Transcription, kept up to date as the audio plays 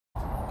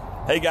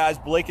Hey guys,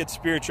 Blake at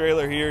Spirit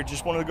Trailer here.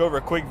 Just wanted to go over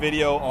a quick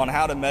video on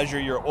how to measure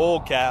your oil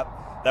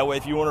cap. That way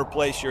if you want to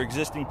replace your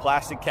existing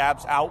plastic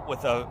caps out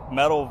with a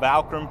metal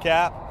Valcrum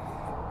cap,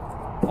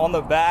 on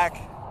the back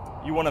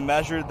you want to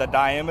measure the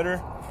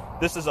diameter.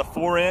 This is a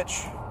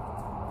 4-inch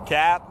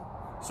cap,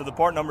 so the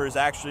part number is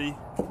actually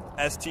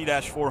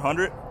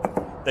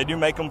ST-400. They do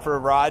make them for a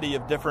variety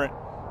of different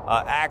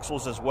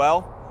axles as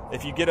well.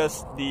 If you get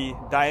us the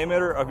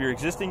diameter of your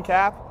existing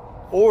cap,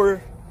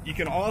 or you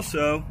can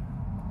also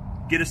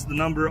get us the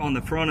number on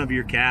the front of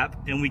your cap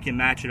and we can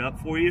match it up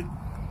for you.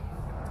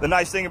 The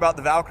nice thing about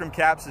the Valcrum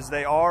caps is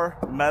they are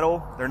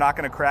metal. They're not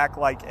going to crack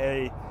like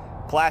a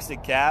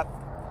plastic cap,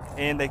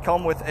 and they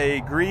come with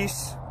a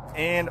grease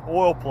and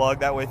oil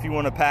plug. That way if you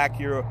want to pack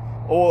your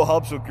oil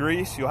hubs with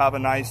grease, you'll have a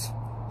nice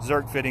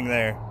Zerk fitting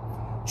there.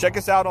 Check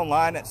us out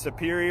online at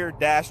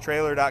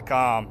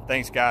superior-trailer.com.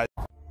 Thanks guys.